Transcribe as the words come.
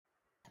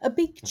A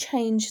big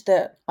change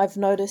that I've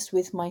noticed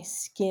with my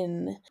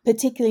skin,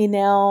 particularly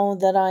now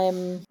that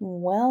I'm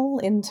well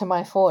into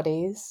my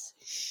 40s,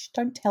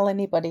 don't tell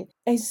anybody,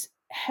 is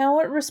how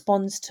it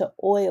responds to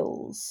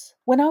oils.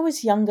 When I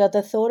was younger,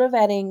 the thought of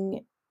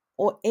adding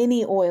or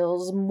any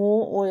oils,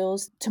 more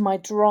oils to my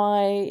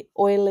dry,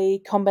 oily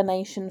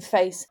combination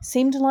face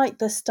seemed like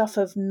the stuff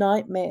of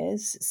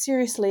nightmares.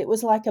 Seriously, it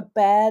was like a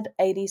bad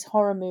 80s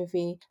horror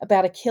movie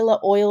about a killer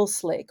oil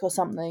slick or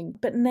something.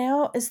 But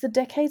now, as the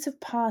decades have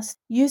passed,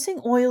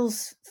 using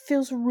oils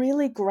feels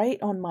really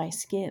great on my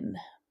skin.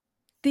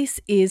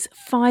 This is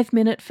 5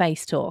 Minute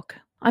Face Talk.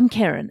 I'm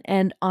Karen,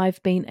 and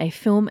I've been a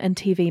film and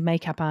TV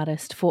makeup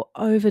artist for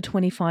over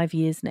 25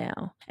 years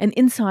now. And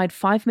inside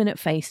 5 Minute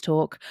Face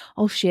Talk,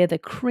 I'll share the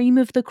cream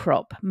of the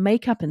crop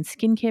makeup and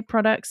skincare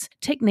products,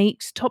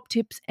 techniques, top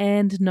tips,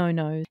 and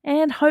no-nos,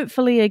 and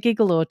hopefully a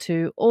giggle or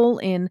two, all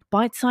in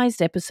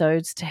bite-sized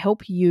episodes to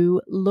help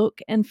you look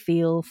and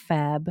feel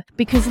fab.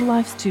 Because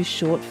life's too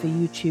short for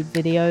YouTube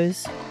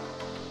videos.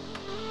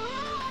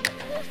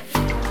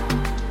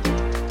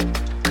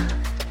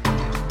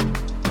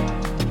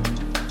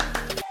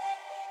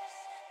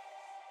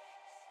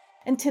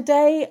 And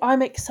today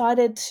I'm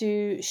excited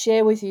to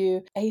share with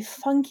you a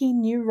funky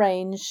new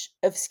range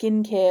of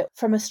skincare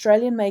from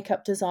Australian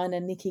makeup designer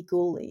Nikki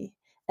Gooley,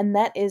 and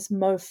that is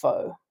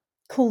Mofo.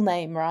 Cool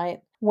name,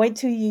 right? Wait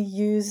till you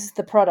use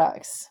the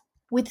products.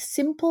 With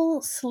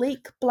simple,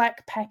 sleek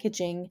black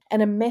packaging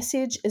and a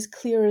message as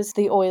clear as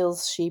the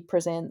oils she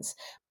presents,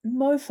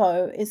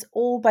 Mofo is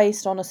all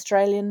based on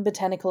Australian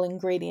botanical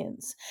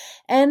ingredients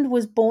and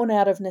was born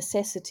out of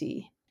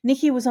necessity.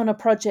 Nikki was on a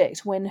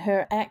project when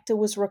her actor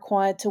was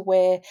required to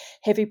wear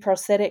heavy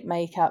prosthetic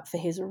makeup for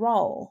his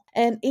role.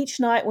 And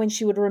each night when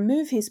she would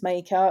remove his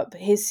makeup,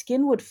 his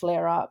skin would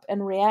flare up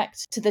and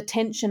react to the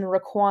tension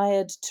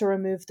required to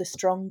remove the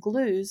strong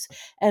glues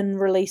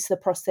and release the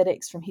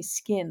prosthetics from his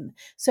skin.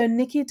 So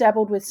Nikki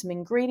dabbled with some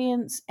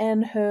ingredients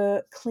and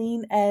her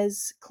Clean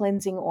As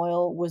cleansing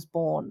oil was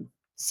born.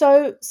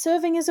 So,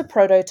 serving as a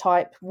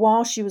prototype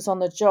while she was on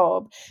the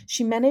job,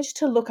 she managed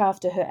to look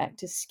after her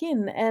actor's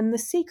skin, and the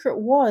secret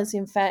was,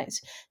 in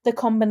fact, the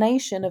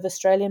combination of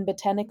Australian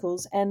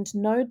botanicals and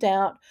no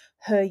doubt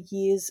her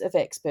years of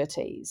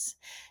expertise.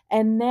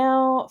 And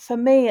now, for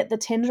me, at the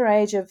tender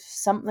age of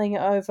something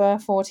over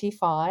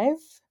 45,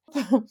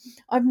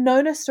 I've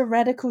noticed a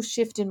radical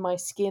shift in my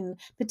skin,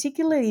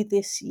 particularly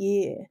this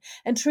year,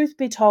 and truth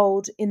be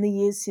told, in the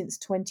years since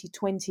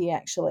 2020,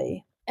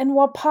 actually. And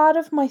while part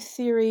of my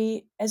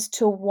theory as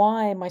to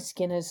why my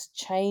skin has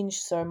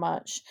changed so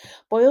much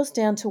boils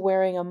down to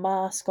wearing a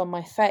mask on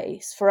my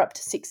face for up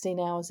to 16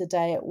 hours a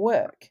day at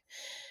work,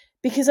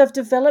 because I've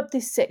developed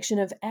this section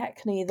of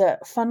acne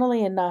that,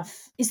 funnily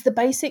enough, is the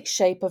basic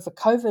shape of a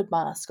COVID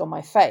mask on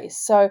my face.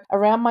 So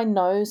around my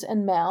nose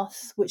and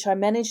mouth, which I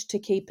managed to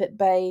keep at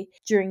bay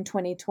during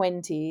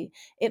 2020,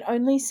 it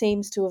only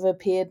seems to have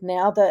appeared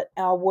now that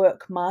our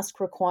work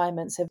mask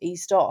requirements have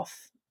eased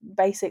off,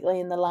 basically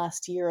in the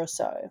last year or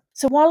so.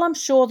 So while I'm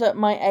sure that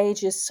my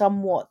age is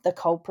somewhat the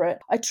culprit,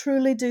 I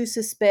truly do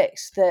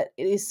suspect that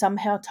it is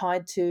somehow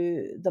tied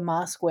to the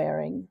mask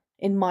wearing.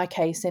 In my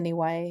case,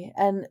 anyway.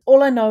 And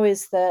all I know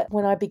is that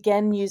when I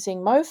began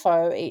using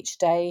Mofo each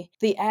day,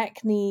 the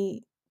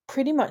acne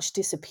pretty much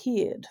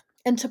disappeared.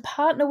 And to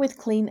partner with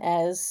Clean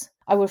As,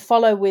 I would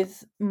follow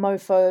with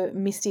Mofo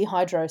Misty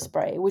Hydro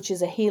Spray, which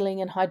is a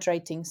healing and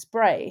hydrating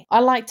spray.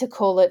 I like to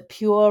call it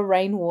pure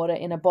rainwater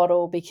in a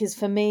bottle because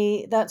for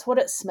me, that's what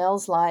it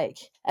smells like.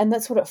 And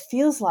that's what it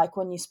feels like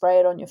when you spray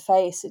it on your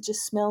face. It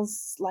just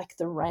smells like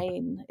the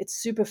rain. It's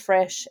super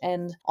fresh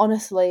and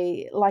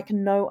honestly like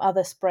no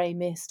other spray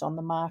mist on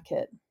the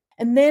market.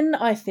 And then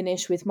I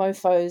finish with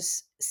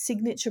Mofo's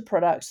signature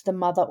product, the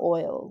Mother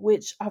Oil,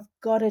 which I've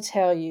got to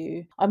tell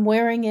you, I'm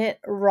wearing it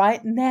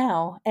right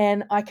now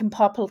and I can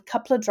pop a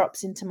couple of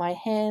drops into my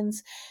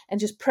hands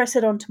and just press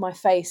it onto my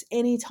face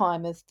any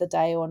time of the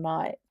day or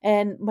night.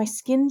 And my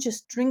skin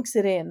just drinks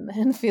it in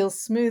and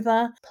feels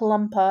smoother,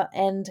 plumper,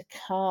 and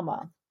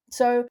calmer.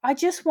 So I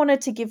just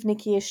wanted to give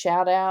Nikki a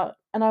shout out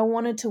and I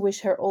wanted to wish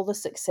her all the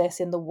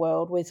success in the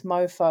world with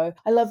Mofo.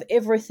 I love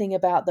everything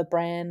about the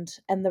brand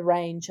and the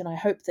range and I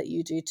hope that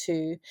you do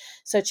too.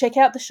 So check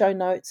out the show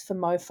notes for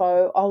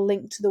Mofo. I'll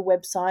link to the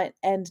website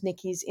and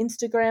Nikki's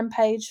Instagram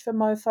page for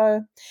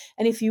Mofo.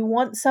 And if you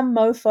want some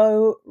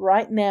Mofo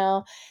right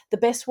now, the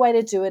best way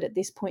to do it at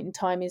this point in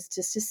time is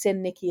just to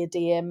send Nikki a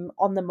DM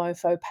on the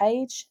Mofo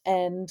page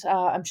and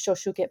I'm sure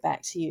she'll get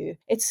back to you.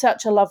 It's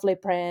such a lovely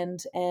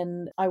brand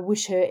and I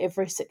wish her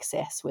every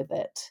success with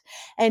it.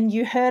 And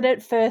you heard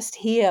it first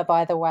here,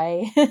 by the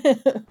way.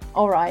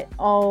 All right,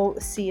 I'll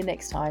see you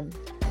next time.